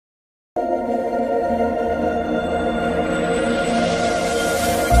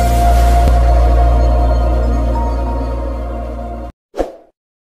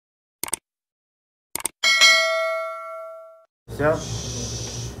Yeah?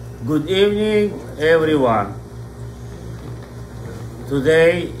 Good evening, everyone.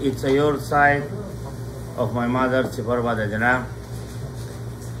 Today it's a your side of my mother, Tzipor Badadina.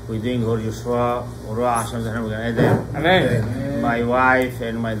 We're doing Hor Yeshua, Urah Hashem Zahra Gan Eden. Amen. My wife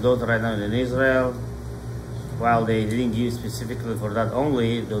and my daughter right now in Israel. While they didn't give specifically for that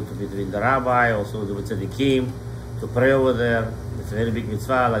only, to be between the rabbi, also the tzaddikim, to pray over there. It's a very big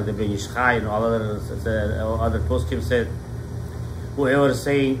mitzvah, like the Ben Yishchai and all other poskim said. Whoever is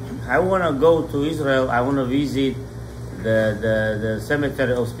saying, I want to go to Israel, I want to visit the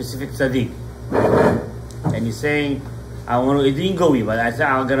cemetery of specific tzaddik. And he's saying, I want to, he didn't go with, but I said,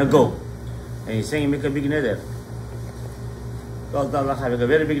 I'm going to go. And he's saying, make a big neder. Make a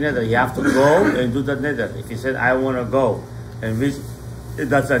very big neder. You have to go and do that neder. If he said, I want to go and visit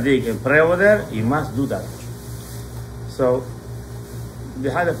that tzaddik and pray over there, you must do that. So, they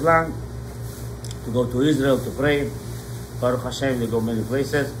had a plan to go to Israel to pray. Baruch Hashem, they go many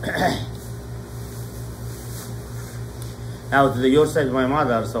places. Now, to the your side, my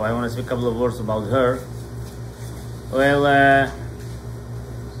mother, so I want to speak a couple of words about her. Well,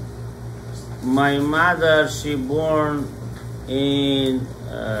 my mother, she born in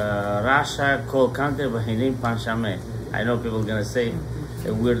Russia, called country by her name Panshame. I know people are going to say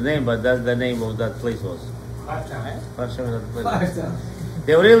a weird name, but that's the name of that place was.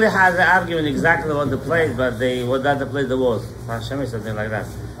 They really had the argument exactly what the place, but what that the place there was. Panshame, something like that.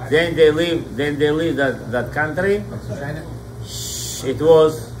 Then they leave that country. It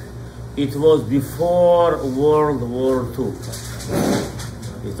was before World War II.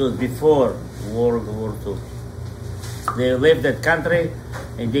 It was before World War II. They left that country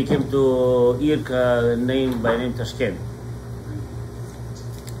and they came to Irk, named Tashkent.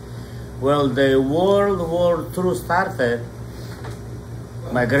 Well, the World War II started.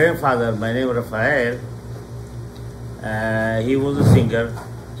 My grandfather, by name Raphael, he was a singer,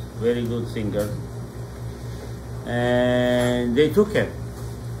 very good singer, and they took him.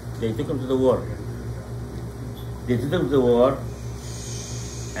 They took him to the war. They took him to the war,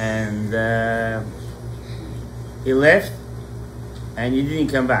 and he left, and he didn't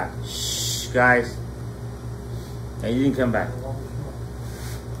come back. Shh, guys. He didn't come back.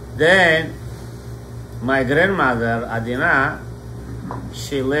 Then, my grandmother, Adina,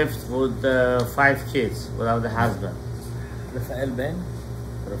 she left with 5 kids without a husband. Raphael Ben?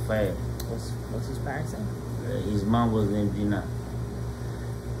 Raphael. What's his parents' name? His mom was named Dina.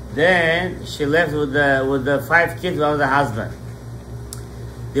 Then she left with the 5 kids without a husband.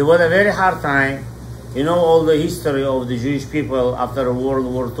 They had a very hard time. You know all the history of the Jewish people after World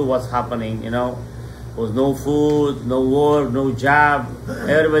War II, what's happening, you know. There was no food, no work, no job.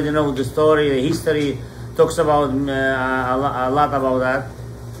 Everybody knows the story, the history talks about a lot about that.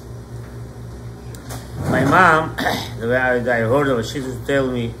 My mom, the way I heard of it, she used to tell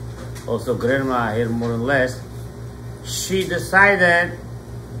me, also grandma here more or less, she decided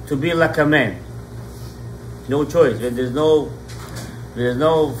to be like a man. No choice. When there's no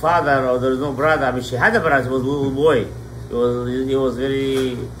father or there's no brother. I mean, she had a brother, he was a little boy.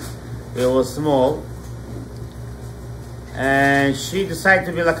 He was small. And she decided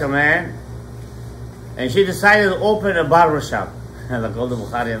to be like a man. And she decided to open a barber shop. Like all the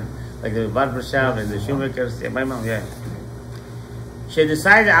Bukharian, like the barber shop and the shoemakers. Yeah, my mom, yeah. She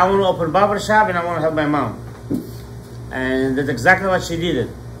decided, I want to open a barber shop and I want to help my mom. And that's exactly what she did.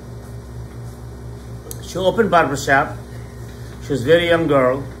 She opened barber shop. She was a very young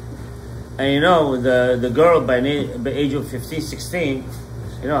girl. And you know, the girl by age of 15, 16,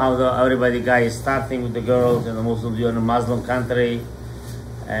 you know how everybody guy is starting with the girls and the Muslims, you're in a Muslim country.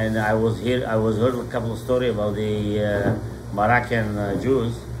 And I heard a couple of stories about the Moroccan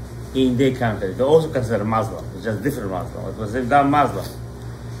Jews in their country. They also considered Muslim. It's just different Muslim. It was not Muslim.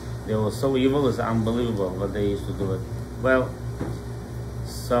 They were so evil, it's unbelievable what they used to do. Well,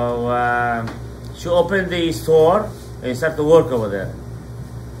 so she opened the store and started to work over there.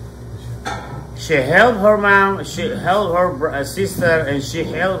 She helped her mom, she helped her sister, and she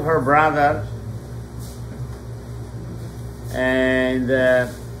helped her brother. And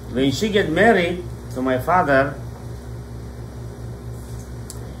when she get married to my father,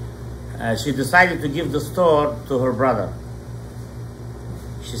 she decided to give the store to her brother.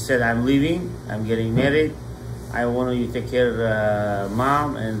 She said, I'm leaving, I'm getting married, I want you to take care of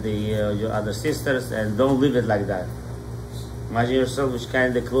mom and your other sisters, and don't leave it like that. Imagine yourself which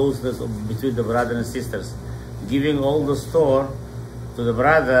kind of closeness between the brother and sisters. Giving all the store to the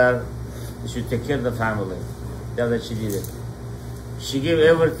brother, you should take care of the family. That's what she did it. She gave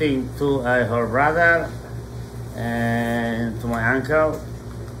everything to her brother and to my uncle,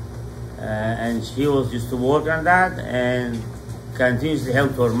 and he was used to work on that, and continuously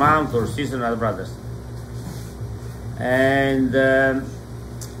helped her mom, to her sister, and other brothers. And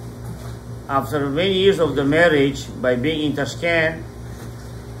after many years of the marriage, by being in Tashkent,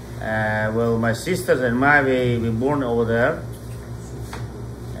 well, my sisters and I, we were born over there.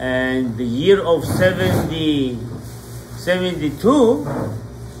 And the year of 72,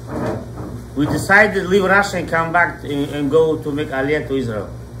 we decided to leave Russia and come back and go to make Aliyah to Israel.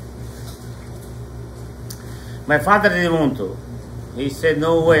 My father didn't want to. He said,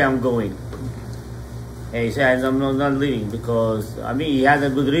 no way I'm going. And he said, I'm not leaving, because, I mean, he had a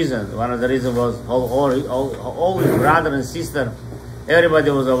good reason. One of the reasons was all his brother and sister, everybody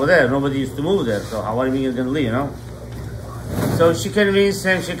was over there. Nobody used to move there. So how are you going to leave, you know? So she convinced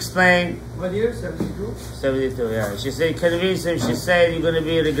him, she explained. What year? 72? 72, yeah. She said, convince him, she said, you're going to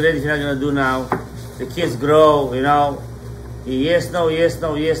be regret if you're not going to do now. The kids grow, you know. Yes, no, yes,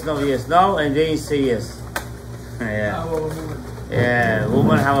 no, yes, no, yes, no. And then he say yes. Yeah. Yeah,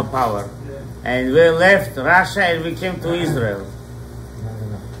 women have a power. And we left Russia and we came to Israel.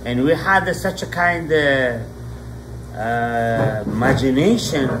 And we had such a kind of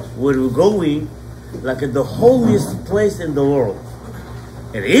imagination where we're going, like the holiest place in the world.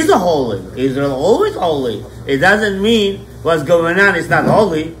 It is a holy. Israel always holy. It doesn't mean what's going on is not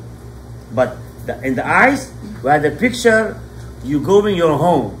holy. But in the eyes, we had a picture, you go in your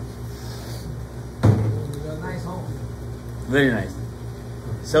home. Nice home. Very nice.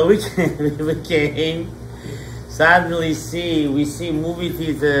 So we came, suddenly we see movie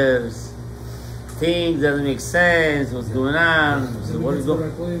theaters, things that doesn't make sense, what's going on, what's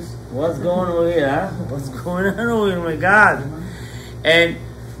going on over here, huh? What's going on over here, oh my God. And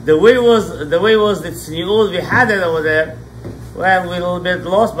the way was that Tzniut, we had it over there, well, we're a little bit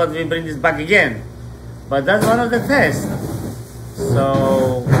lost, but we bring this back again. But that's one of the tests.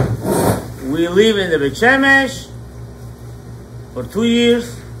 So we live in the Beit Shemesh for 2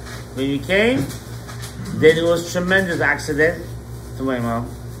 years. When we came, then it was tremendous accident to my mom.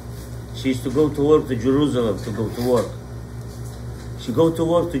 She used to go to work to Jerusalem to go to work. She go to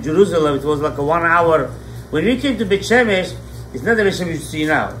work to Jerusalem. It was like a 1 hour. When we came to Beit Shemesh, it's not the Beit Shemesh you see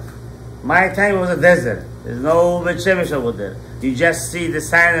now. My time was a desert. There's no Beit Shemesh over there. You just see the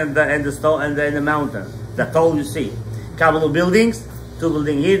sand and the stone and the mountain. That's all you see. Couple of buildings, 2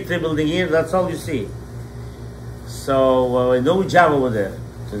 buildings here, 3 buildings here. That's all you see. So no job over there.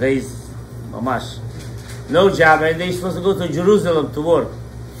 Today's mamash. No job, and they're supposed to go to Jerusalem to work.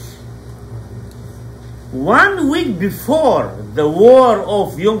 1 week before the war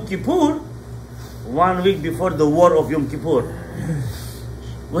of Yom Kippur, 1 week before the war of Yom Kippur,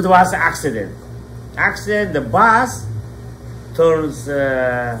 what was an accident? Accident, the bus turns,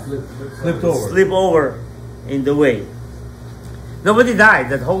 slip over in the way. Nobody died.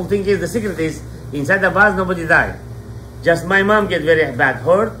 That whole thing is, the secret is, inside the bus, nobody died. Just my mom get very bad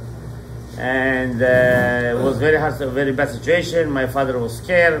hurt, and it was very hard, very bad situation. My father was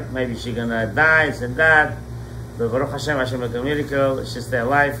scared, maybe she gonna die, this and that. But Baruch Hashem, Hashem make a miracle, she stay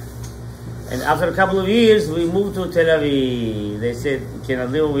alive. And after a couple of years, we moved to Tel Aviv. They said, we cannot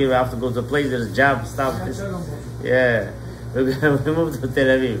live over here, we have to go to a place, there's job, stuff. Yeah, we moved to Tel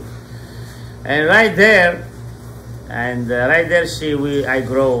Aviv. And right there, I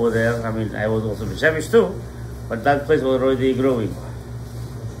grow over there. I mean, I was also B'Shemesh too. But that place was already growing.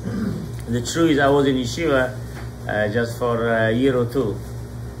 The truth is, I was in yeshiva just for a year or two.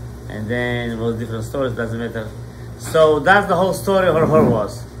 And then it was different stories, doesn't matter. So that's the whole story of her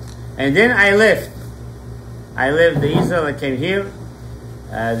was. And then I left. I left the Israel, I came here.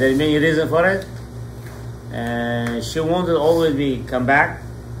 There are many reasons for it. She wanted always me come back.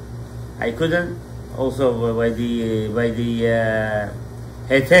 I couldn't. Also by the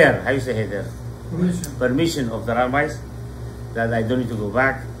heter, how you say heter? Permission of the rabbis, that I don't need to go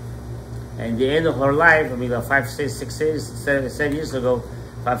back. And the end of her life, I mean, 5, 6 years, 7 years ago,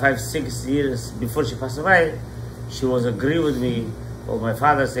 5, 6 years before she passed away, she was agree with me. Well, my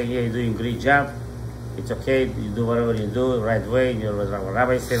father saying, yeah, you're doing a great job. It's okay, you do whatever you do, the right way. Your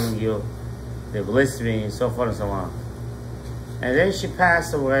rabbi is telling you, they bless me, and so forth and so on. And then she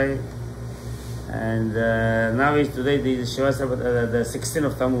passed away. And now is today, she was the 16th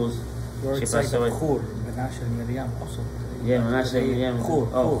of Tammuz. She passed away. Chur, Menashe and Miriam also. Yeah, Menashe and Miriam. Chur.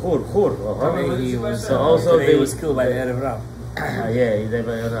 Chur. So also they was killed by the RAV. Yeah, he died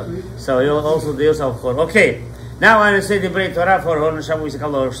by the RAV. So they also have Chur. Okay, now I will say the Brei Torah for Hon Hashem. We say a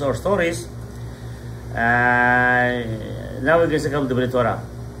couple of stories. Now we're going to say a couple of the Brei Torah.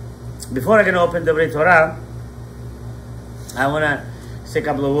 Before I can open the Brei Torah, I want to say a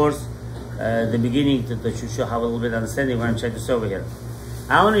couple of words. The beginning to show have a little bit of understanding what I'm trying to say over here.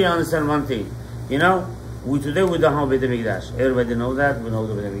 I want you to understand one thing. You know, Today we don't have Beit HaMikdash. Everybody know that. We know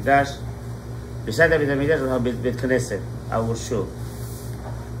the Beit HaMikdash. Beside the Beit HaMikdash, we have Beit Knesset, our shul.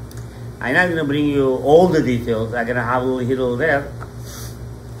 I'm not going to bring you all the details. I'm going to have a little here or there.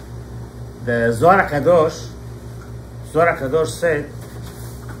 The Zohar HaKadosh said,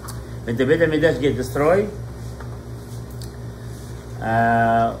 when the Beit HaMikdash get destroyed,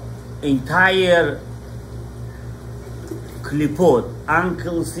 entire klipot,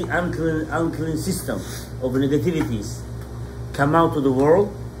 unclean system of negativities come out to the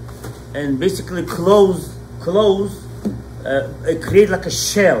world and basically create like a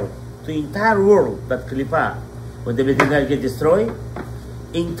shell to the entire world, that klipa. When the Beit HaMikdash get destroyed,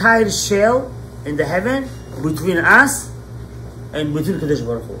 entire shell in the heaven between us and between Kadosh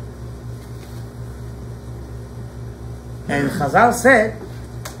Baruch Hu. And Chazal said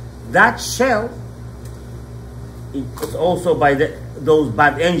that shell is also by those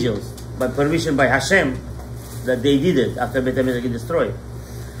bad angels, by permission by Hashem, that they did it after Beit HaMikdash get destroyed.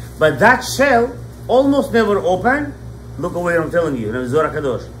 But that shell almost never opened. Look away, I'm telling you, in Zohar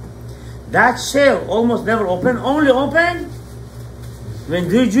HaKadosh. That shell almost never opened, only opened when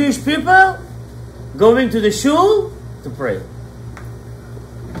the Jewish people going to the shul to pray.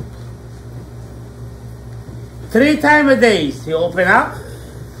 3 times a day he open up,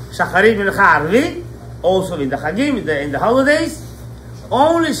 Shacharit, Mincha, Arvit, also in the Chagim, in the holidays,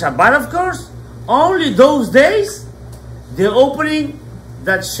 only Shabbat of course, only those days, they're opening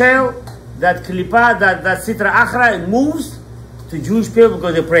that shell, that klipa, that sitra achra, it moves to Jewish people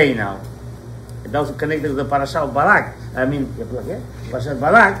because they're praying now. It also connected to the parasha of Balak. Parashat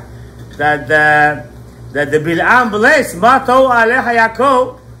Balak, that the Bil'am bless, Ma Tov Alecha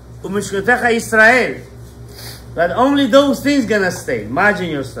Yaakov, Umishketecha Israel. That only those things gonna stay. Imagine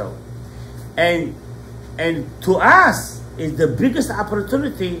yourself. And to us, is the biggest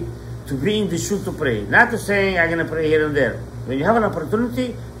opportunity to be in the shul to pray. Not to say, I'm gonna pray here and there. When you have an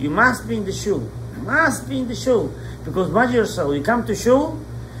opportunity, you must be in the shul. You must be in the shul. Because imagine yourself, you come to shul,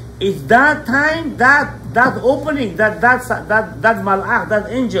 it's that time, that opening, that malach, that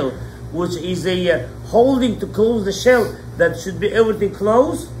angel, which is holding to close the shell, that should be everything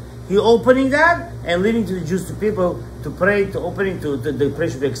closed, he opening that and leaving to the Jews, to people, to pray, to opening, to the prayer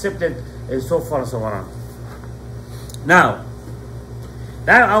should be accepted, and so far and so on. Now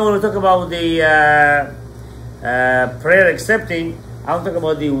I want to talk about the prayer accepting. I want to talk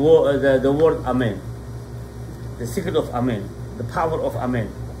about the word Amen, the secret of Amen, the power of Amen.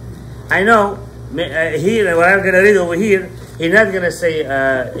 I know here, what I'm going to read over here, he's not going to say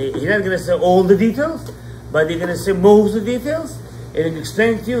all the details, but he's going to say most of the details, and it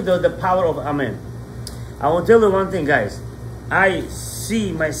explains to you the power of Amen. I want to tell you one thing, guys. I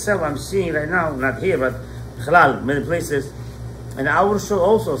see myself, I'm seeing right now, not here, but many places, and our show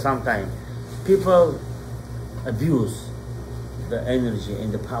also sometimes, people abuse the energy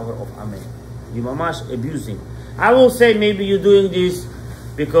and the power of Amen. You mamash abusing. I will say maybe you're doing this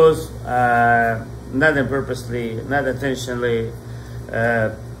because not purposely, not intentionally,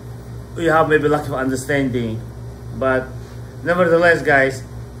 you have maybe lack of understanding, but nevertheless, guys,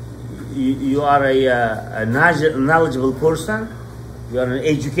 you are a knowledgeable person. You are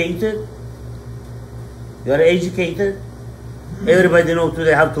educated. Everybody knows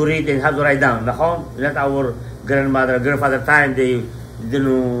today how to read and how to write down. Not our grandfather time, they didn't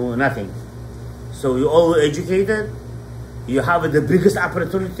know nothing. So you're all educated. You have the biggest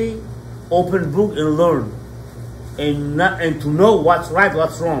opportunity, open book and learn, and to know what's right,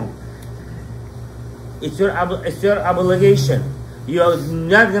 what's wrong. It's your obligation. You are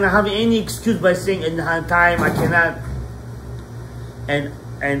not gonna have any excuse by saying in time I cannot. And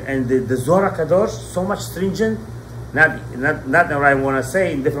the Zohar HaKadosh, so much stringent, not what I want to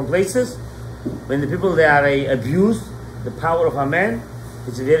say in different places. When the people they are abused the power of Amen,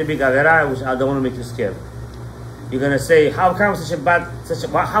 it's a very big avera, which I don't want to make you scared. You're gonna say, how come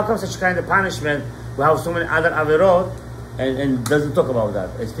such kind of punishment? We have so many other averot, and doesn't talk about that.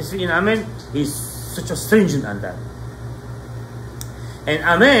 Especially in Amen, he's such a stringent on that. And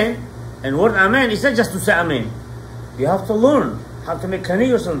Amen, and word Amen is not just to say Amen. You have to learn how to make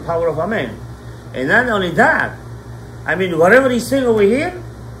connections on the power of Amen. And not only that, I mean, whatever he's saying over here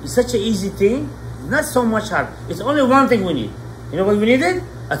is such an easy thing, not so much hard. It's only one thing we need. You know what we needed?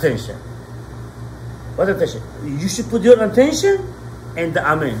 Attention. What attention? You should put your attention and the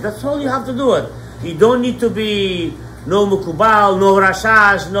Amen. That's all you have to do it. You don't need to be no Mukubal, no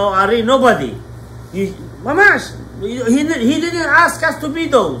Rashash, no Ari, nobody. Mamash, he didn't ask us to be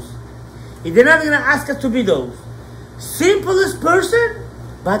those. He did not even ask us to be those. Simplest person,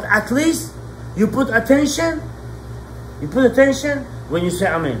 but at least you put attention. You put attention when you say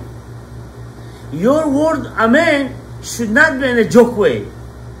Amen. your word amen should not be in a joke way.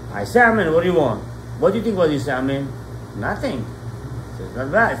 I say amen, what do you want? What do you think when you say amen? Nothing. So it's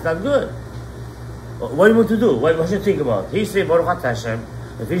not bad, it's not good. What do you want to do? What should you think about? He say Baruch Atah Hashem.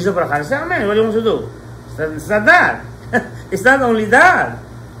 If he says Baruch Atah, say amen, what do you want to do? It's not that. It's not only that.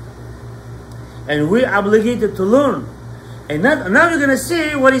 And we're obligated to learn. And now you're going to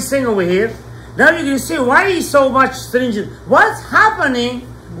see what he's saying over here. Now you're going to see why he's so much stringent. What's happening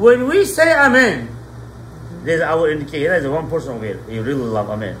when we say amen? There's our indicator. There's one person over here. He really love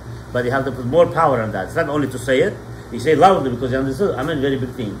amen. But you have to put more power on that. It's not only to say it. You say it loudly because you understood. Amen, very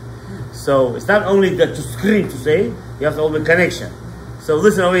big thing. So it's not only that to scream to say. You have to open connection. So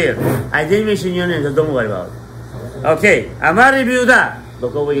listen over here. I didn't mention your name, so don't worry about it. Okay. Amar Rabbi Yehuda.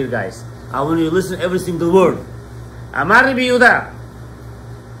 Look over here, guys. I want you to listen to every single word. Amar Rabbi Yehuda.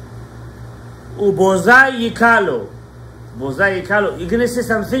 Ubozai yikalo. Bozai yikalo. You're going to say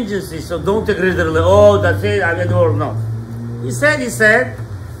some sentences, so don't take literally. Oh, that's it, I get the word. No. He said,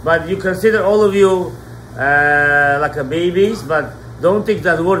 but you consider all of you like a babies, but don't take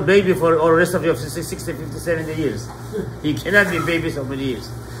that word baby for the rest of your 60, 50, 70 years. You cannot be baby so many years.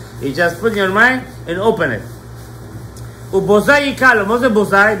 You just put in your mind and open it. Ubozai yikalo. What's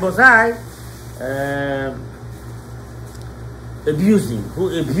bozai? Bozai, abusing.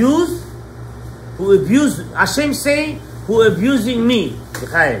 Who abuse, Hashem say, who abusing me.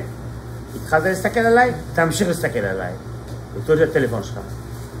 מיכאל, התחלת להסתכל עליי? תמשיך להסתכל עליי. תוריד את הטלפון שלך.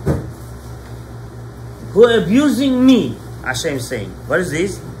 Who abusing me, Hashem saying. What is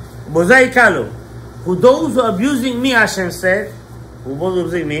this? Bozai yikalo. Who those who abusing me, Hashem said, who those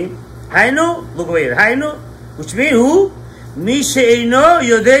abusing me, Hainu, look over here, Hainu, which means who? Mi she'eino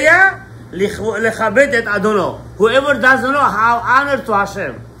yodeya lechabed et adono. Whoever doesn't know how honor to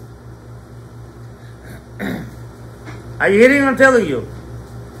Hashem. Are you hearing what I'm telling you?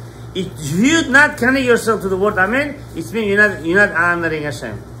 If you not connect yourself to the word amen, it means you're not honoring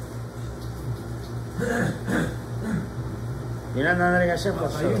Hashem. You're not honoring Hashem.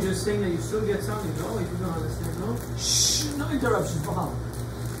 Are you just saying that you still get something? No, if you don't understand, no? Shh. No interruptions.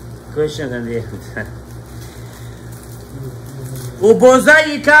 Questions and the end. Ubozai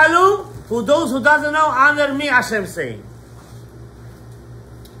yikalu, who those who doesn't know honor me, Hashem saying.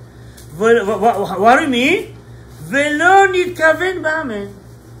 What do you mean? Velo nitkaven b'amen.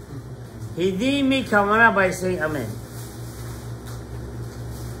 He didn't make kavana by saying amen.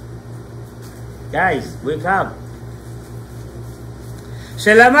 Guys, wake up.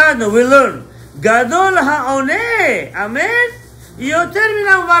 Shelamadnu, we learn. Gadol ha'oneh, amen, yoter min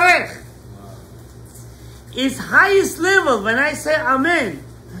ha'varech. Its highest level when I say amen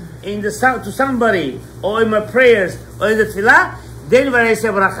in the to somebody or in my prayers or in the tefillah, then when I say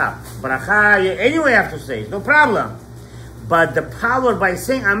bracha. Bracha, anyway, I have to say, no problem. But the power by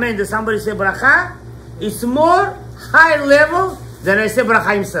saying amen to somebody say bracha, it's more high level than I say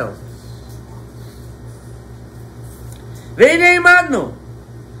bracha himself. והנה עמדנו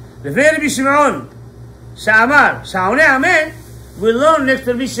לפני רבי שמעון שאמר שעונה אמן, we learn next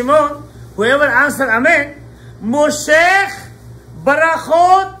to רבי שמעון, whoever answer amen, מושך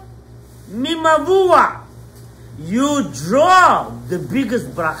ברכות ממבוע. You draw the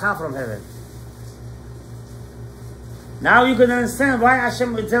biggest bracha from heaven. Now you can understand why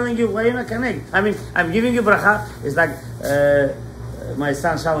Hashem is telling you why you not connect. I mean, I'm giving you bracha. It's like my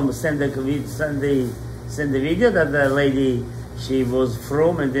son Shalom sent the video that the lady, she was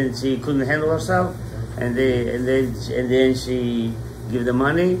from and then she couldn't handle herself, and then she give the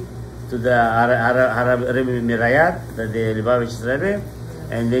money to the Rebbe Mirayat, the Lubavitch Rebbe,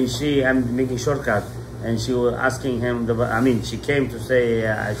 and then I'm making shortcut. And she was asking him, she came to say,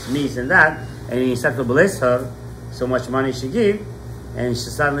 it's me, and that, and he started to bless her, so much money she gave, and she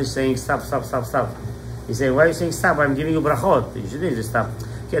suddenly saying, stop. He said, why are you saying stop? I'm giving you brachot. You shouldn't just stop.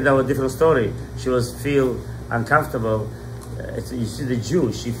 Okay, that was a different story. She was feel uncomfortable. You see the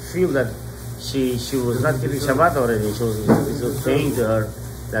Jew, she feel that she was not giving Shabbat already. It was saying to her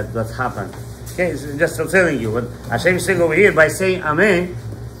that what happened. Okay, so just telling you, what Hashem is saying over here, by saying amen,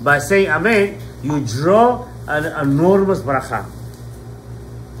 you draw an enormous bracha.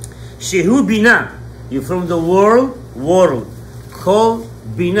 Shehu bina, you from the world, called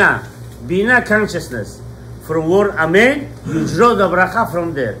bina. Bina, consciousness. From word amen, you draw the bracha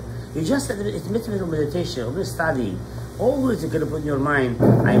from there. You just, it's meditation, of studying. Always you're going to put in your mind,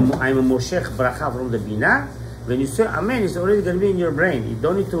 I'm a moshech bracha from the bina. When you say amen, it's already going to be in your brain. You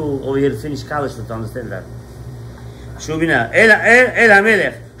don't need to over here finish college to understand that. Shehu bina, el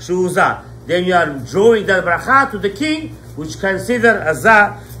hamelech, shehu. Then you are drawing that bracha to the king, which consider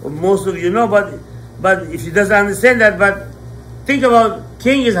azah. Most of you know, but if he doesn't understand that, but think about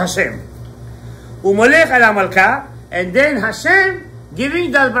king is Hashem. Umolech ala malka, and then Hashem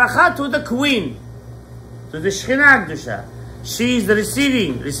giving that bracha to the queen, to the Shekhinah Kedusha. She is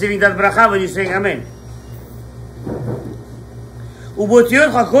receiving that bracha when you're saying Amen.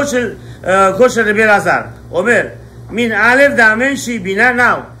 ובאותיות חכות של רבי אלעזר, אומר, מן א' דאמן שהיא בינה.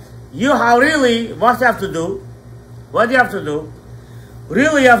 Now, you have really, what you have to do,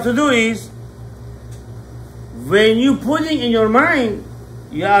 really you have to do is, when you putting in your mind,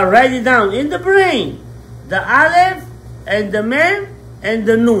 you are writing down in the brain, the Aleph, and the Mem, and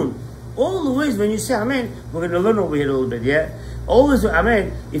the Nun. Always when you say Amen, we're going to learn over here a little bit, yeah? Always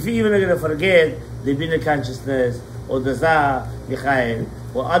Amen, if you even are going to forget the Bina consciousness, or the Zah, Michael,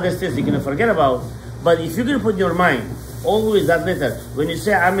 or other things you're going to forget about. But if you're going to put in your mind, always that letter, when you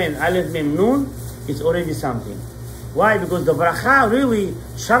say Amen, Aleph, Mem, Nun, it's already something. Why? Because the bracha really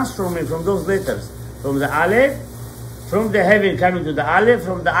transforming from those letters. From the Aleph, from the heaven coming to the Aleph,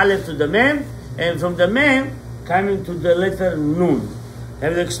 from the Aleph to the Mem, and from the Mem coming to the letter Nun. I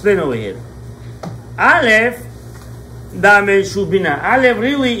have to explain over here. Aleph, Dame Shu Bina. Aleph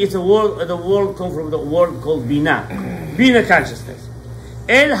really is a word, the word comes from the word called Bina. Bina consciousness.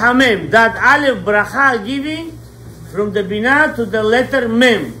 El Hamem, that Aleph bracha giving from the Bina to the letter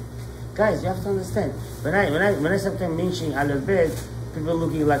Mem. Guys, you have to understand. When I sometimes mention Aleph Bet, people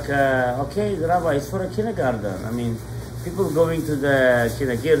looking like, okay, the rabbi, it's for a kindergarten. I mean, people going to the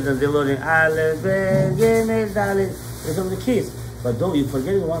kindergarten, they're learning Aleph Bet, Gimel, Dalet, it's from the kids. But don't, you're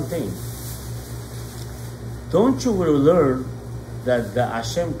forgetting one thing. Don't you will learn that the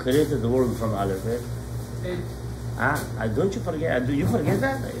Hashem created the world from Aleph Bet? Don't you forget? Do you forget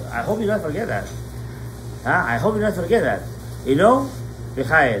that? I hope you not forget that. I hope you not forget that. You know,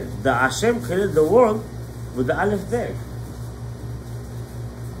 Michael, the Hashem created the world with the Aleph Bet.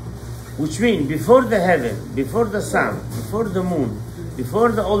 Which means before the heaven, before the sun, before the moon,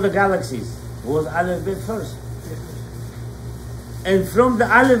 before all the galaxies, was Aleph Bet first. And from the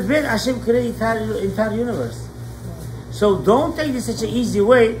Aleph Bet, Hashem created the entire universe. So don't take this such an easy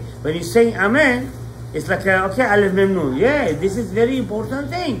way. When you say Amen, it's like, okay, Aleph Mem Nun. Yeah, this is very important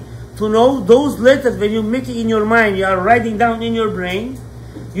thing. To know those letters, when you make it in your mind, you are writing down in your brain,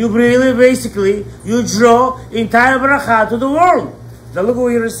 you really basically, you draw entire bracha to the world. Now look what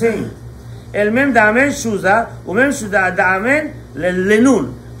you're saying. El Mem da Amen Shuza, Umem Shuda da Amen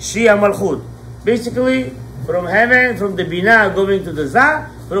Lenun, Shi Malchut. Basically, from heaven, from the Bina going to the Zah,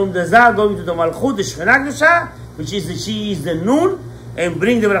 from the Zah going to the Malchut, the Shekhinah Kedusha, which is she is the Nun, and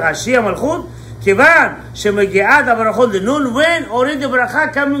bring the bracha Shi Malchut. Kivan shemegiat abrachot the Nun, when already the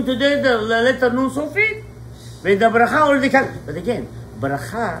bracha coming today, the letter Nun Sofit, when the bracha already comes. But again,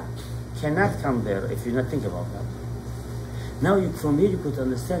 bracha cannot come there if you not think about that. Now from here you could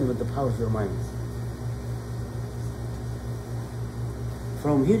understand what the power of your mind is.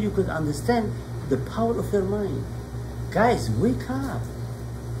 From here you could understand the power of your mind. Guys, wake up.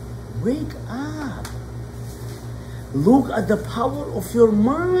 Wake up. Look at the power of your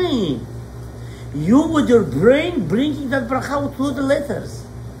mind. You with your brain bringing that bracha through the letters.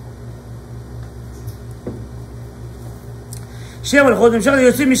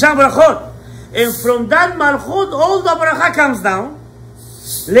 And from that malchut, all the bracha comes down.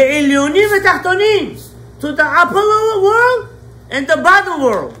 Le'elyonim v'tachtonim, to the upper world and the bottom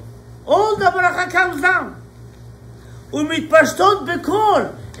world. All the bracha comes down. Umitpashtot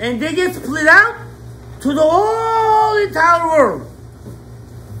bekol, and they get split out to the whole entire world.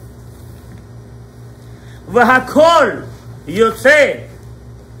 V'hakol yotzeh,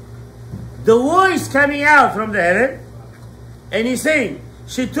 the voice coming out from the heaven, and he's saying,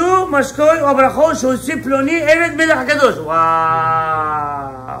 Shitu mashkoi obrachot shossi ploni evet melech hakadosh.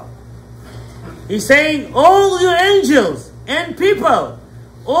 Wow! He's saying, all you angels and people,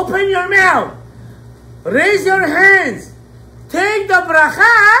 open your mouth, raise your hands, take the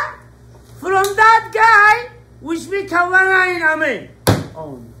bracha from that guy, which we kavanah in Amen.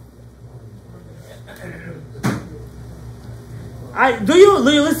 Oh. Do you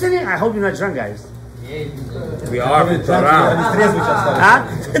listening? I hope you're not drunk, guys. We are.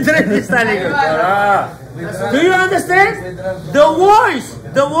 Do you understand? The voice.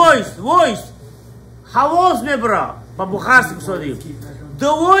 Havos nebra. The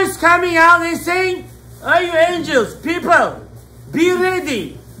voice coming out and saying, "Are you angels, people? Be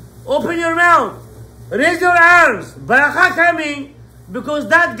ready. Open your mouth. Raise your arms. Bracha coming, because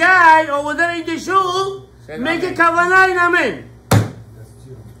that guy over there in the shul make a kavanah in Amen."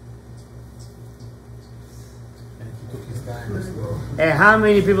 And how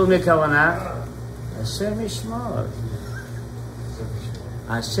many people make kavanah? Hashem Yishmor.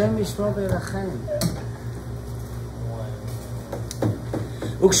 Hashem Yishmor Berachem.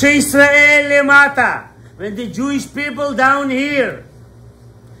 וכשישראל למטה, when the Jewish people down here,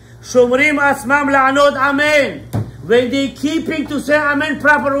 שומרים עצמם לענות אמן, when they keeping to say amen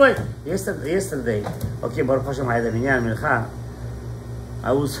proper way. Yesterday, okay, Baruch Hashem, I had a minyan mincha.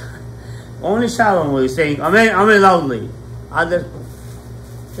 I was only Shalom was saying amen, amen loudly. Others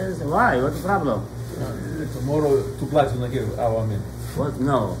says, why? What's the problem? Tomorrow, 2 blocks when I give our amen. What?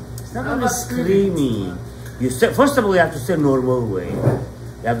 No, it's not only screaming. You say, first of all, you have to say normal way.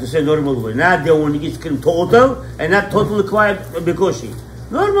 You have to say normal way. Not the one you scream total and not totally quiet bikoshi.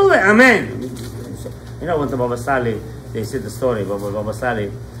 Normal way, amen. You know, when the Baba Sali, they said the story, Baba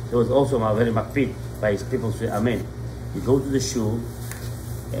Sali, he was also very makpid by his people say amen. He go to the shul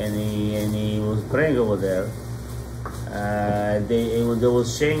and he was praying over there. They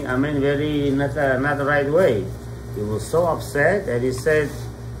was saying amen very not the right way. He was so upset and he said,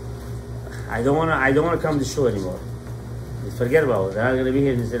 I don't wanna come to shul anymore. Just forget about it. They're not gonna be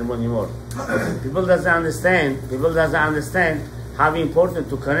here in the ceremony anymore. People doesn't understand how important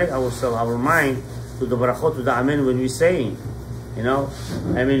to connect ourselves, our mind to the barachot, to the amen when we're saying. You know?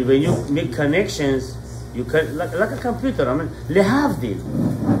 I mean, when you make connections, you can like a computer. I mean, lehavdil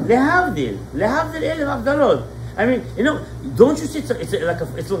elef avdalot. I mean, you know, don't you see it's a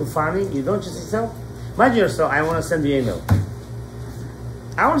little funny? You don't you see so? Imagine yourself, I want to send you an email.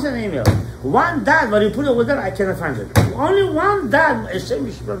 I want to send an email. One dot, but you put it over there, I cannot find it. Only one dot.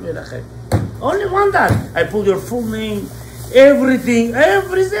 Only one dot. I put your full name, everything.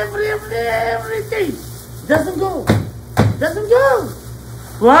 Doesn't go.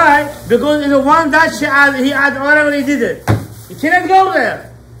 Why? Because in the one dot he add whatever he did it. He cannot go there.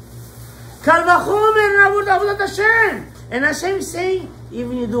 Kal v'chomer avodat Hashem. And Hashem is saying,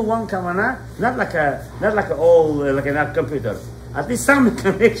 even you do one kavanah, not like a computer. At least some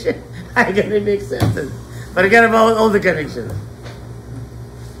connection, I can make sense. Forget about all the connections.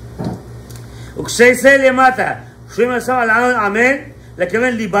 וכשישראל למטה, שומעים לעשות על אמן,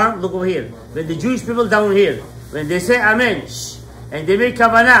 לכוון ליבם, look over here. When the Jewish people down here, when they say amen, and they make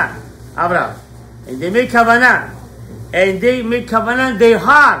kavanah, Avraham, and they make kavanah in their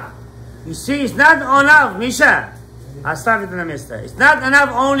heart. You see, it's not enough, Misha. I started in the mister. It's not enough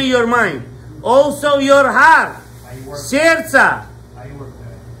only your mind, also your heart. Сердце,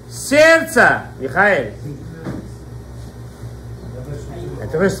 Michael.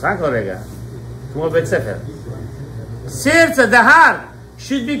 Это вы страх, коллега. כמו בית ספר. Сердце, the heart,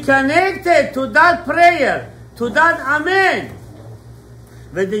 should be connected to that prayer, to that amen.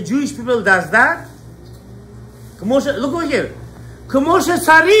 When the Jewish people does that, look over here, כמו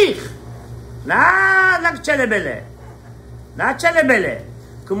שצריך, not צ'לבלה,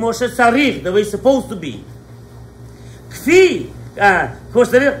 כמו שצריך, the way it's supposed to be. כמו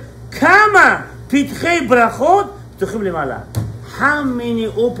שצריך, כמה פתחי ברכות פתוחים למעלה. How many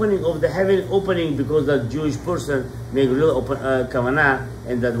opening of the heaven opening because that Jewish person make real open kavanah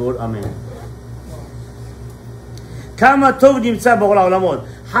and that word amen. כמה טוב נמצא בכל העולמות.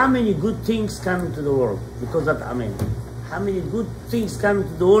 How many good things come into the world because that amen. How many good things come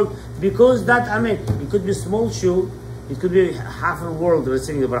into the world because that amen. It could be small shoe, it could be half a world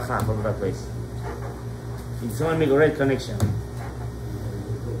receiving the bracha from that place. It's going to make a great connection.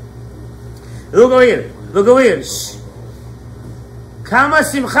 Look over here. Shh. כמה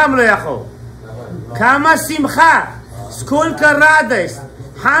שמחה לא יכול. כמה שמחה. сколько радость.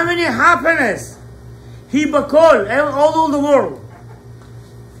 How many happiness. היא בכל, all over the world.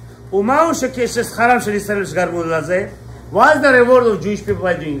 ומהו ששכרם של ישראל שגרמו לזה? What's the reward of Jewish people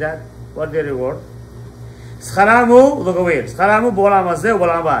by doing that? What's the reward? שכרם הוא, look over here, שכרם הוא בעולם הזה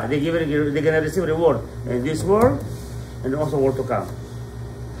ובעולם הבא. They're going to receive reward in this world and also world to come.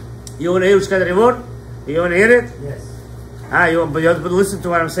 You want to hear which kind of reward? You want to hear it? Yes. But you have to listen to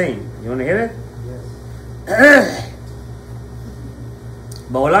what I'm saying. You want to hear it? Yes.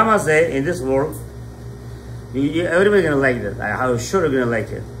 בעולם הזה, in this world, everybody's going to like that. I'm sure you're going to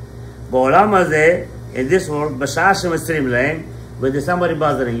like it. בעולם הזה, in this world, בשעה שמסתירים להם, when there's somebody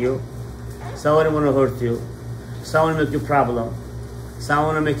bothering you, someone want to hurt you, someone make you problem,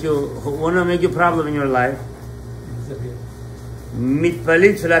 someone want to make you problem in your life,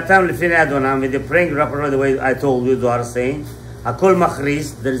 מתפללים תפילתם לפני אדונם, and they're praying properly the way I told you, the saying, הכל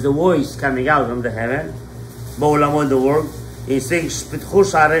מכריז, there is a voice coming out from the heaven, בעולמו in the world, he's saying, פתחו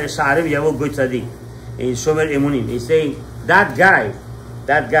שערים יבוא גוי צדיק, in שומר אמונים, he's saying, that guy,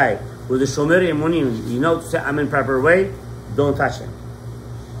 with the shomer emunim, you know to say amen proper way, don't touch him.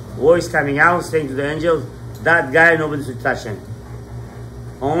 Voice coming out saying to the angels, that guy nobody should touch him.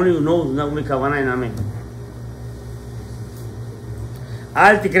 Only who knows only kavanah and amen.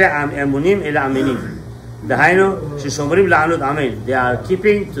 Al tikra emunim ela amenim. דהיינו, ששומרים לענות אמן. They are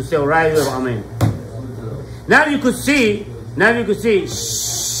keeping to say right of amen. Now you could see,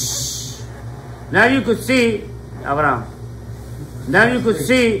 Abraham. Now you could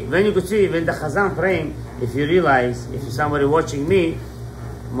see, when the Chazan praying, if you realize, if somebody watching me,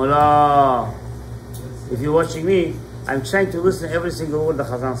 Mullah, if you're watching me, I'm trying to listen to every single word the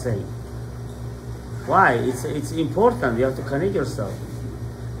Chazan saying. Why? It's important. You have to connect yourself.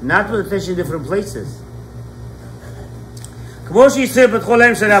 Not with attention in different places. כמו שישראל פתחו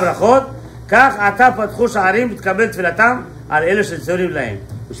להם שערי הברכות, כך עתה פתחו שערים ותקבל תפילתם על אלה שצריכים להם.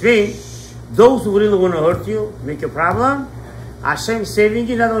 Which means, those who really want to hurt you, make a problem, Hashem saving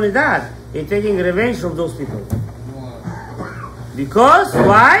you. Not only that, He's taking revenge from those people. Because,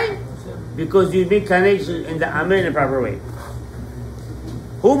 why? Because you make connection in the Amen in a proper way.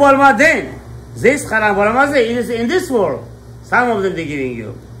 Who Balma then? This Haram Balma is in this world. Some of them they're giving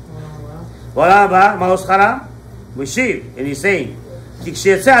you. Balaba, Maus Haram, Mushiv, and he's saying, when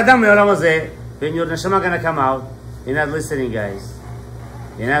your neshama gonna come out, you're not listening, guys.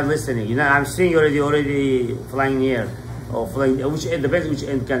 You're not listening. I'm seeing already flying here. Or flying, which end, depends which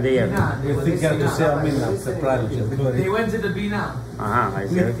end can they have. You think you have to say Amin now, surprise. They went to the Bina. I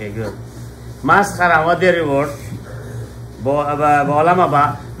said, okay, good. Maskhara, what they reward? Ba'olam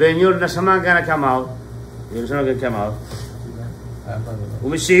haba, when your neshama gonna come out, your neshama gonna come out.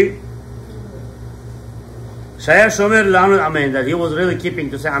 Umishiv, Shaya Shomer La'anud Amen, that he was really keeping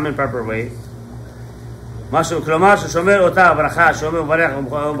to say Amen proper way. משהו, כלומר, ששומר אותה הברכה, שומר וברך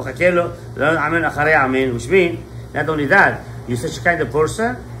ומחכה לו, לענות Amen אחרי Amen, which means, not only that, you're such a kind of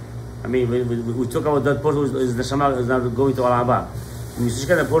person. I mean, we talk about that person who is the Shema, is not going to Olam Haba. You're such a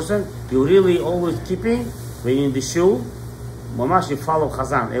kind of person, you're really always keeping, when you're in the shul, mamash, you follow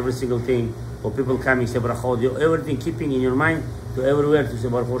Chazan, every single thing, or people coming, say brachot, everything keeping in your mind, to everywhere to say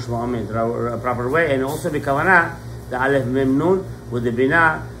Baruch Shema Amen, a proper way, and also the Kavanah, the Aleph Mem Nun, with the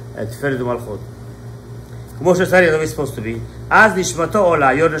Binah, Tferet Malchut. כמו שצריך, the way it's supposed to be. אז נשמתו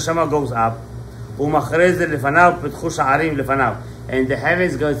עולה, your neshama goes up, ומאחרי זה לפניו פתחו שערים לפניו. And the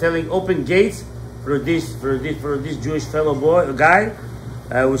heavens going telling open gates for this Jewish fellow boy, guy,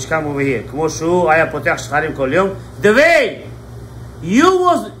 which come over here. כמו שהוא היה פותח שערים כל יום. The way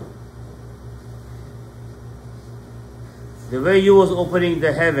you was opening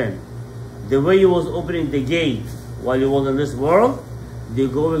the heaven, the way you was opening the gate while you was in this world, they're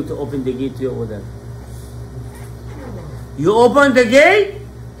going to open the gate to you over there. You open the gate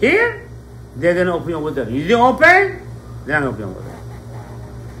here, they're going to open over there. You didn't open, they're not open over there.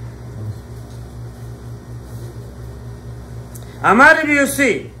 אמר רבי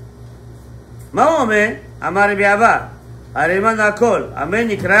יוסי, מה הוא אומר? אמר רבי אבא, הרימן הכל, אמן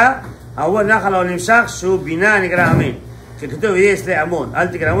נקרא, ההוא נחל או נמשך, שהוא בינה נקרא אמן. ככתוב יהיה אצלי אמון, אל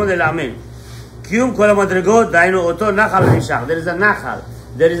תקרא אמון אלא אמן. קיום כל המדרגות, דהיינו אותו נחל נמשך. There is a נחל,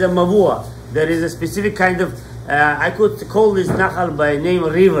 there is a מבוע, there is a specific kind of, I could call this נחל by name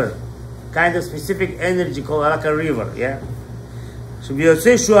river, kind of specific energy called like a river, yeah?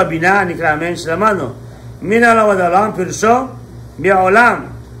 שביוצא שהוא הבינה נקרא אמן, שלמדנו, מן העולם עד העולם, פירושו, מהעולם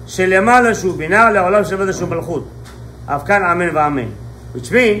שלמעלה שהוא בינה לעולם שלמטה שהוא מלכות. אף כאן אמן ואמן.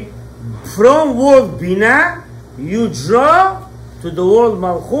 Which means, from world בינה, you draw to the world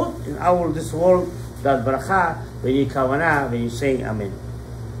malchut, in our this world, that bracha, when you kavanah, when you say amen.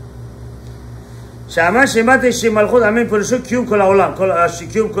 שאמן שמטה שמלכות אמן פירושו קיום כל העולם,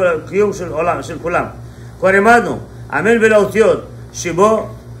 קיום של עולם, של כולם. כבר למדנו, אמן ולאותיות, שבו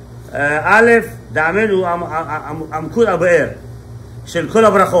א' דאמן הוא עמקות הבאר. של כל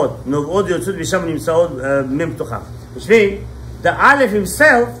הברכות, נובעות ויוצאות משם נמצאות ממתוחה. Which means, the Aleph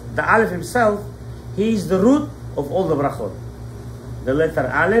himself, he is the root of all the brachot. The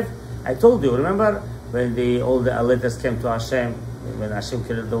letter Aleph, I told you, remember when all the letters came to Hashem, when Hashem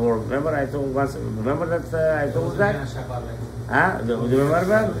created the world, remember I told once, remember that I told that? Do you remember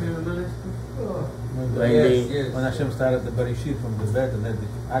that? When Hashem started the Bereshit from the bed and then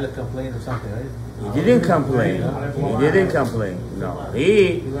the Aleph complained or something, right? He didn't complain. No.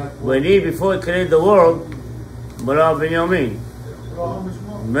 Before he created the world, Bala Benjamin.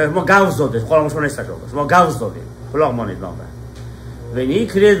 When he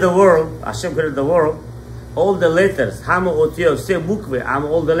created the world, Hashem created the world, all the letters,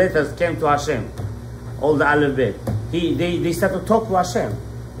 all the letters came to Hashem. All the Aleph Bet. They started to talk to Hashem.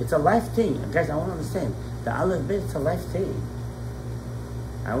 It's a life thing. Guys, I want to understand. The Aleph Bet, it's a life thing.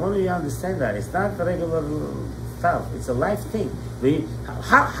 I want you to understand that. It's not regular stuff. It's a life thing.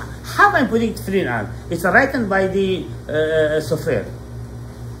 How am I putting tefillin on? It's written by the Sofer.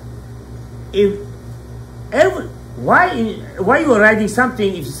 Why you are writing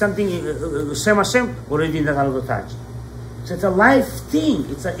something if something Shem Hashem already not allowed to touch? So it's a life thing.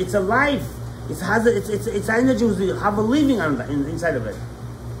 It's a life. It's energy which have a living inside of it.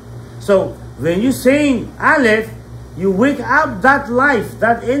 So when you saying Aleph, you wake up that life,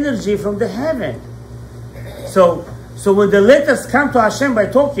 that energy from the heaven. So when the letters come to Hashem by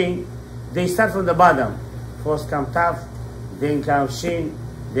talking, they start from the bottom. First come Tav, then come Shin,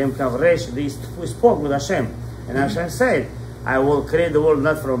 then come Resh. They spoke with Hashem. And Hashem said, I will create the world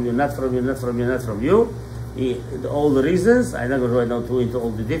not from you, not from you, not from you, not from you. All the reasons, I'm not going to write down into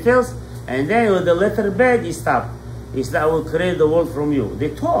all the details. And then with the letter Bet, he stopped. He said, I will create the world from you. They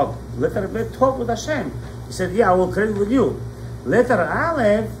talk. Letter Bet talk with Hashem. He said, yeah, I will create with you. Letter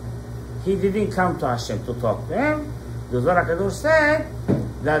Aleph, he didn't come to Hashem to talk to him. The Zohar HaKadosh said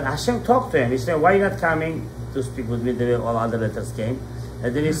that Hashem talked to him. He said, why are you not coming to speak with me the way all other letters came?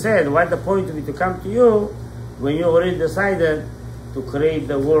 And then he said, what's the point of me to come to you when you already decided to create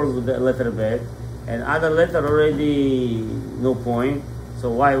the world with the letter Bet, and other letter already no point, so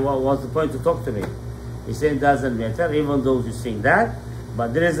what's the point to talk to me? He said it doesn't matter, even though you think that,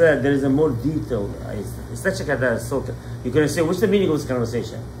 but there is a more detail. It's such a so you can say, what's the meaning of this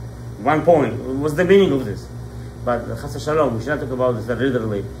conversation? One point, what's the meaning of this? But Chas Shalom, we should not talk about this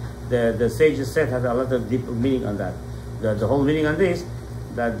literally. The sages said had a lot of deep meaning on that. The whole meaning on this,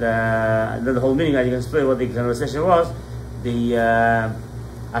 that the whole meaning, I can explain what the conversation was. The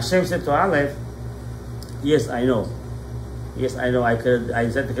Hashem said to Aleph, yes, I know. Yes, I know. I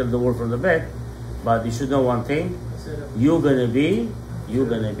said to kill the word from the bed, but you should know one thing. You're gonna be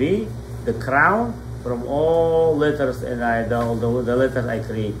the crown from all letters, and the letters I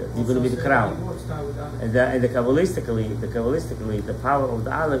created. You're gonna be the crown. And the kabbalistically, the power of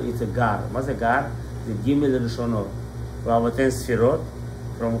the Aleph is a gar. What's a gar? The Gimel Rishonot. We have 10 Sfirot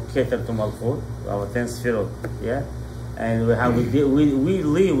from Keter to Malchut. We have 10 Sfirot. Yeah, and we deal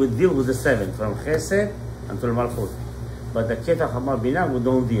with the 7 from Chesed until Malchut. But the Keter Hamar Binah, we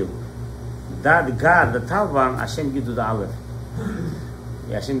don't deal. That God, the top one, Hashem gives to the Aleph.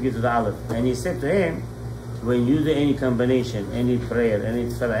 Hashem gives to the Aleph. And he said to him, when you do any combination, any prayer, any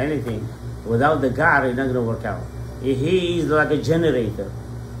tefillah, anything, without the God, it's not going to work out. He is like a generator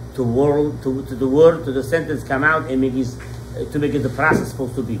to the word, to the sentence come out and make it the process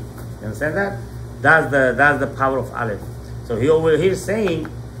supposed to be. You understand that? That's the power of Aleph. So he over here saying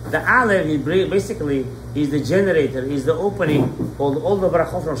the Aleph is basically is the generator, is the opening for all the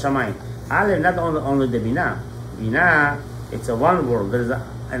brachot from Shamayim. Aleph not only the Binah. Binah, it's a one world. There is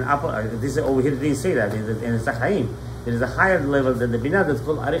an upper. This over here didn't say that in the Zachaim. There is a higher level than the Binah that's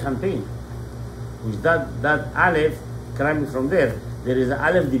called Arich and Pein. Which that Aleph coming from there. There is an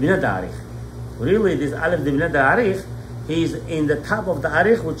Aleph the Binah Arich. Really, this Aleph the Binah Arich, he is in the top of the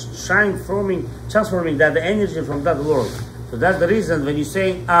Arich, which transforming that the energy from that world. So that's the reason when you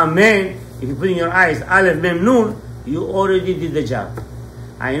say Amen, if you put in your eyes Aleph Mem Nun, you already did the job.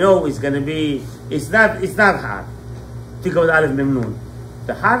 I know it's gonna be. It's not hard. Think about Aleph Mem Nun.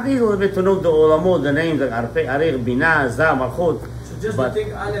 The hard is a little bit to know the Olamot, the names like Arich, Binah, Zah, Malchut. So just to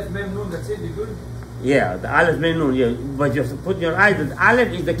think Aleph Mem Nun, that's it. You good? Yeah, the Aleph Mem Nun. Yeah, but you have to put in your eyes that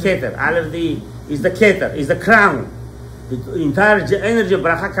Aleph is the Keter. Aleph is the Keter, is the crown. The entire energy of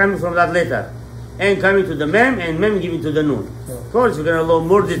bracha coming from that letter, and coming to the Mem, and Mem giving to the Nun. Of course, we're gonna learn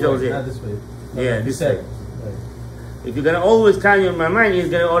more details here. Not this way. Yeah, this way. If you're gonna always count in my mind, it's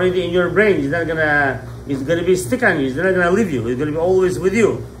gonna already in your brain. It's gonna be stick on you. It's not gonna leave you. It's gonna be always with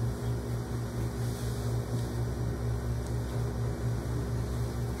you.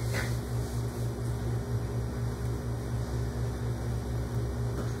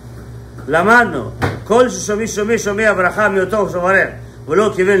 למדנו, כל שומע ברכה מאותו שברך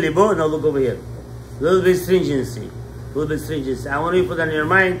ולא כיוון ליבו. Now look over here. A little bit stringency. I want you to put on your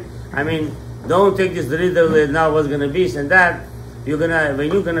mind. I mean, don't take this literally now what's gonna be and that.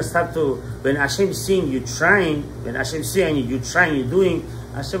 When Hashem seeing you trying, when Hashem seeing you trying, you're doing,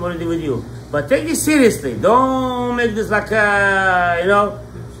 Hashem already with you. But take this seriously. Don't make this like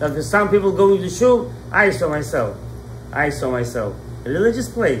like some people going to shul. I saw myself. A religious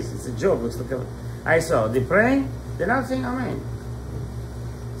place. It's a joke. Looks like I saw. They praying. They're not saying Amen.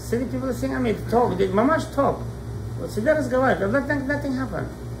 Silly people are saying Amen. Talk. They mamash talk. But see, that is going. Nothing happened.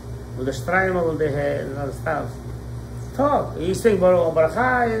 With the shtreimel, with the head, and all the stuff. Talk. He's saying Baruch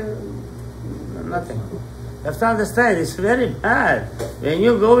Baracha. Nothing. You have to understand. It's very bad. When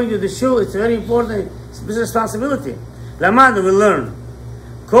you're going to the shul, it's very important. It's a responsibility. Lamad will learn.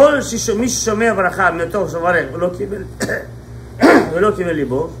 כל מי ששומע ברכה מתוך שברך ולא קיבל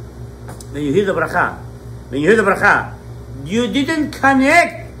ליבו, when you hear the bracha, you didn't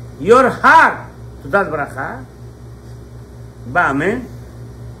connect your heart to that bracha, Ba'amen.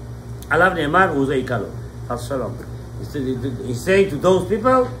 Alav ne'emar u'zeh ikalo. Chas shalom. He's saying to those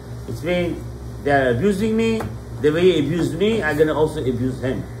people, it's mean they are abusing me. The way he abused me, I'm going to also abuse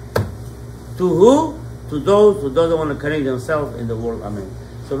him. To who? To those who don't want to connect themselves in the world. Amen.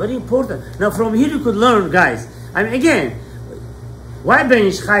 So very important. Now from here you could learn, guys. I mean, again, why Ben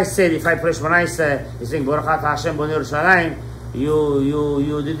Ish Chai said, if I pray Shemona Yisrael, he's saying, Baruch Ata Hashem Bonei Yerushalayim,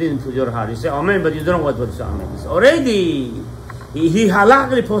 you didn't put your heart. You say Amen, but you don't know what to say Amen. It's already, he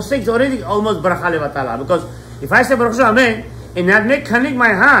halachically poseks already almost Baruch Levatala. Because if I say Baruch Hashem Amen, and that may connect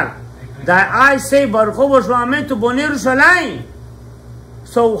my heart, that I say Baruch Hu Amen to Bonei Yerushalayim.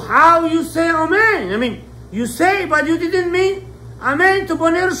 So how you say Amen? I mean, you say, but you didn't mean Amen to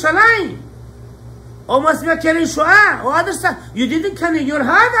Bonei Yerushalayim. Or must be a Keren Shoah, or other stuff. You didn't connect your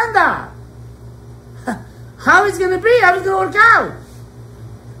heart on that. How is it going to be? How is it going to work out?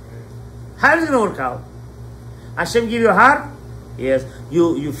 How is it going to work out? Hashem give you a heart? Yes.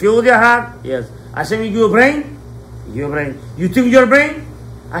 You feel with your heart? Yes. Hashem give you a brain? Your brain. You think with your brain?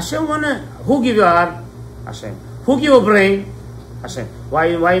 Hashem wanna. Who give you a heart? Hashem. Who give you a brain? Hashem.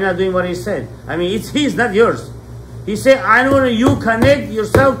 Why not doing what he said? I mean, it's his, not yours. He said, I want you connect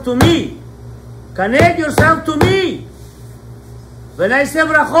yourself to me. Connect yourself to me. When I say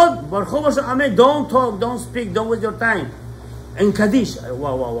brachot, Baruch Hu Amen, don't talk, don't speak, don't waste your time. And Kaddish,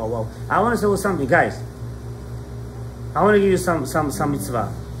 wow. I want to say something, guys. I want to give you some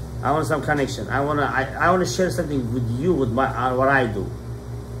mitzvah. I want some connection. I want to share something with you with what I do.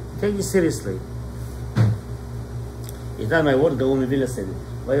 Take it seriously. It's not my word, Gaon Vilna said it.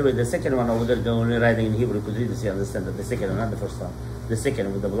 By the way, the second one over there, Gaon writing in Hebrew, could read this, you understand that the second one, not the first one. The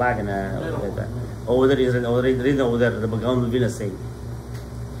second with the black and over there is written over there, the Gaon Vilna saying.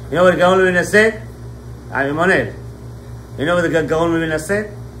 You know what Gaon Vilna said? I'm on it. You know what the Gaon Vilna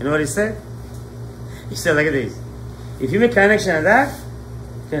said? You know what he said? He said like this. If you make connection to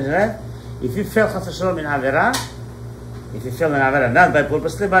that, if you fail Chas Shalom in Avera, if you fail in Avera, not by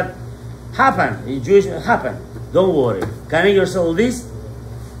purposely, but happen, in Jewish happen. Don't worry. Connect yourself with this,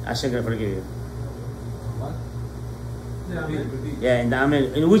 Hashem can forgive you. What? Yeah, Amen. Yeah, in the Amen.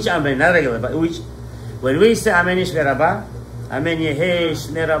 In which Amen? Not regular, but which? When we say Amen Yishmei Rabbah, Amen Yehi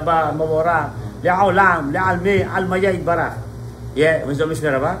Shmei Rabbah Mavorah Le'olam Le'almei Almaya Yitbarach. Yeah, when you say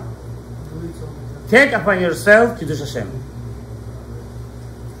Yishmei Rabbah, take upon yourself Kiddush Hashem.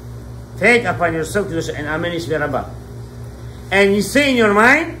 Take upon yourself Kiddush Hashem and Amen Yishmei Rabbah. And you say in your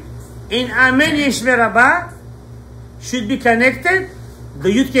mind, in Amen Yishmei Rabbah should be connected the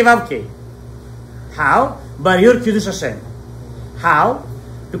Yud Kei Vav Kei. How? By your Kiddush Hashem. How?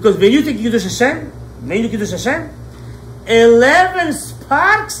 Because when you take Kiddush Hashem, 11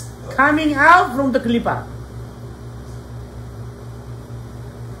 sparks coming out from the Klippa.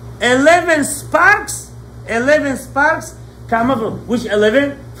 11 sparks come out from, which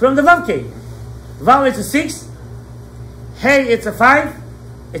 11? From the Vav Kei. Vav is a 6, Hey it's a 5,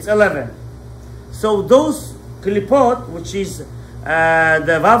 it's 11. So those Klipot, which is the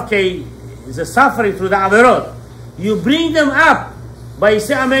Vav Kei, is a suffering through the Averot. You bring them up by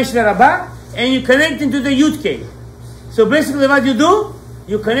say Amen Shmei Rabbah, and you connect into the Yud Kei. So basically what you do,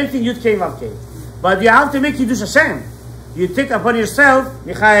 you connect in Yud Kei Vav Kei. But you have to make Kiddush Hashem. You take upon yourself,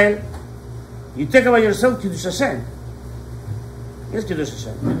 Michael, you take upon yourself Kiddush Hashem. Yes, Kiddush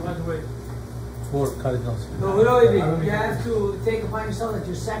Hashem. For cardinals. No, you have to take upon yourself that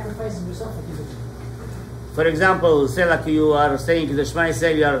you're sacrificing yourself for Kiddush. For example, say like you are saying Kiddush Shema,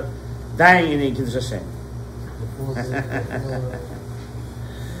 say you are dying in Kiddush Hashem.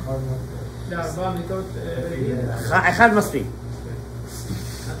 אחד מספיק.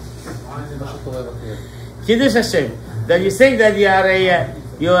 Kiddush Hashem. That you say that you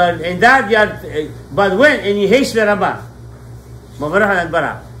are in that you are, but when in Yehi Shmei Rabbah, Mavarach and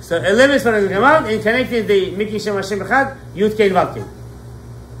Barach. So 11 sparks come out and connected the making Shem Hashem Echad Yud Kei Vav Kei.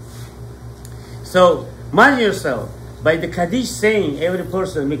 So mind yourself by the Kaddish saying every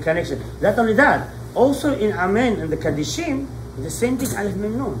person make connection. Not only that, also in Amen and the Kaddishim, it's the same thing Aleph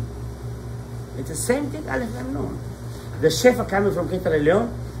Mem Nun. It's the same thing Aleph Mem Nun. The Shefa coming from Keter Elyon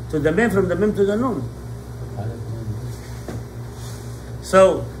to the Mem, from the Mem to the Nun.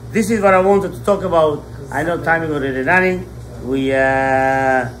 So this is what I wanted to talk about. I know time is already running. We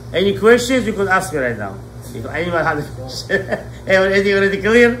any questions you could ask me right now. If anyone has a question, everything already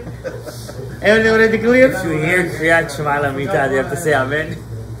clear? Everything already clear? If you hear Kriyat Shema Lamita, you have to say Amen.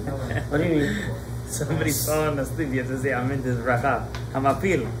 What do you mean? Somebody's falling asleep, you have to say Amen to his bracha.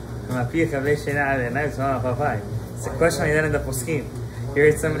 Hamapil Kaveh Shena Adonai Tzvah Papai. It's a question like that in the poskim. You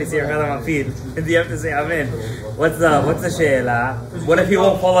heard somebody say Hamapil, and you have to say Amen. What's the she'ela? What if he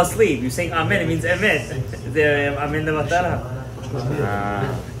won't fall asleep? You're saying Amen, it means Amen. זה אמן לבטלה.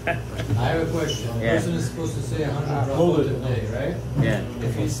 I have a question. A Yeah. person is supposed to say 100 brachot a day, right? Yeah.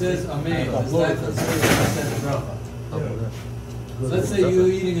 If he says amen, does that consider 100% bracha? So let's say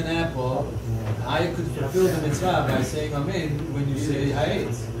you're eating an apple, I could fulfill the mitzvah by saying amen when you say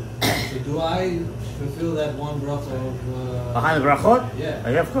hayetz. So do I fulfill that one bracha of... Behind the brachot? Yeah.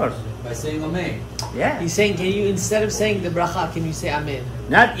 Yeah, of course. By saying amen. Yeah. He's saying, can you, instead of saying the bracha, can you say amen?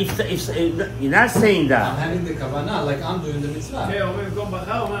 Not if you're not saying I'm that. having the kavanah like I'm doing the mitzvah.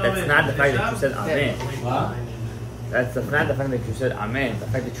 That's not the fact that you said amen. What? That's not the fact that you said amen. The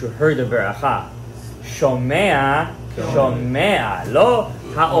fact that you heard the beracha. שומע, שומע, לא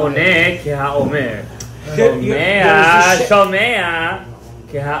העונה כהאומר. שומע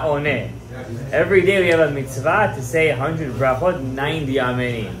כהעונה. Every day we have a mitzvah to say 100 brachot, 90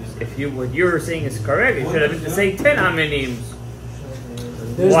 amenim. If what you're saying is correct, you should have been to say 10 amenim.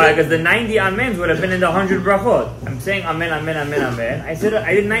 Why? Because the 90 amens would have been in the 100 brachot. I'm saying amen, amen, amen, amen. I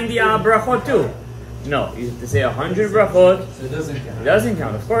did 90 brachot too. No, you have to say 100 brachot. So it doesn't count. It doesn't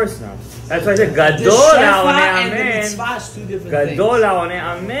count, of course not. That's why I said The Gadol shefa haone and the amen. mitzvah is two different Gadol things. haone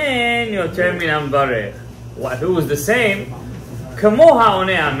amen yoter min hambarech. Well, if it was the same, כמו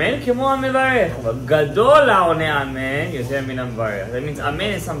haone amen, כמו המברך. But Gadol haone amen yoter min hambarech. That means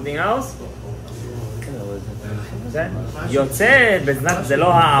amen is something else. יוצא בזנת זה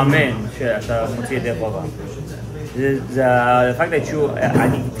לא האמן שאתה מוציא ידי חובה. זה the fact that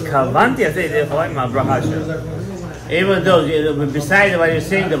אני התכוונתי לצאת ידי חובה עם הברכה שלו. Even though, besides when you're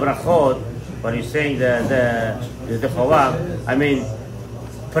saying the brachot, when you're saying the chova, I mean,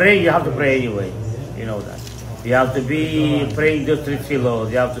 praying, you have to pray anyway. You know that. You have to be praying the three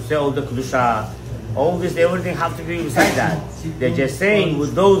tefillot. You have to say all the kedusha. All this, everything have to be beside that. They're just saying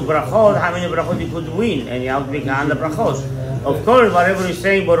with those brachot, how many brachot you could win, and you have to be on the brachot. Of course, whatever you're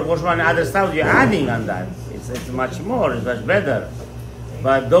saying, Baruch Hashem and other stuff, you're adding on that. It's much more, it's much better.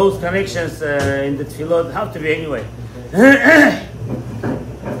 But those connections in the tefillot have to be anyway.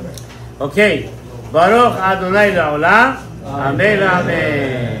 Okay. Baruch Adonai La'olam. Amen.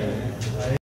 Amen.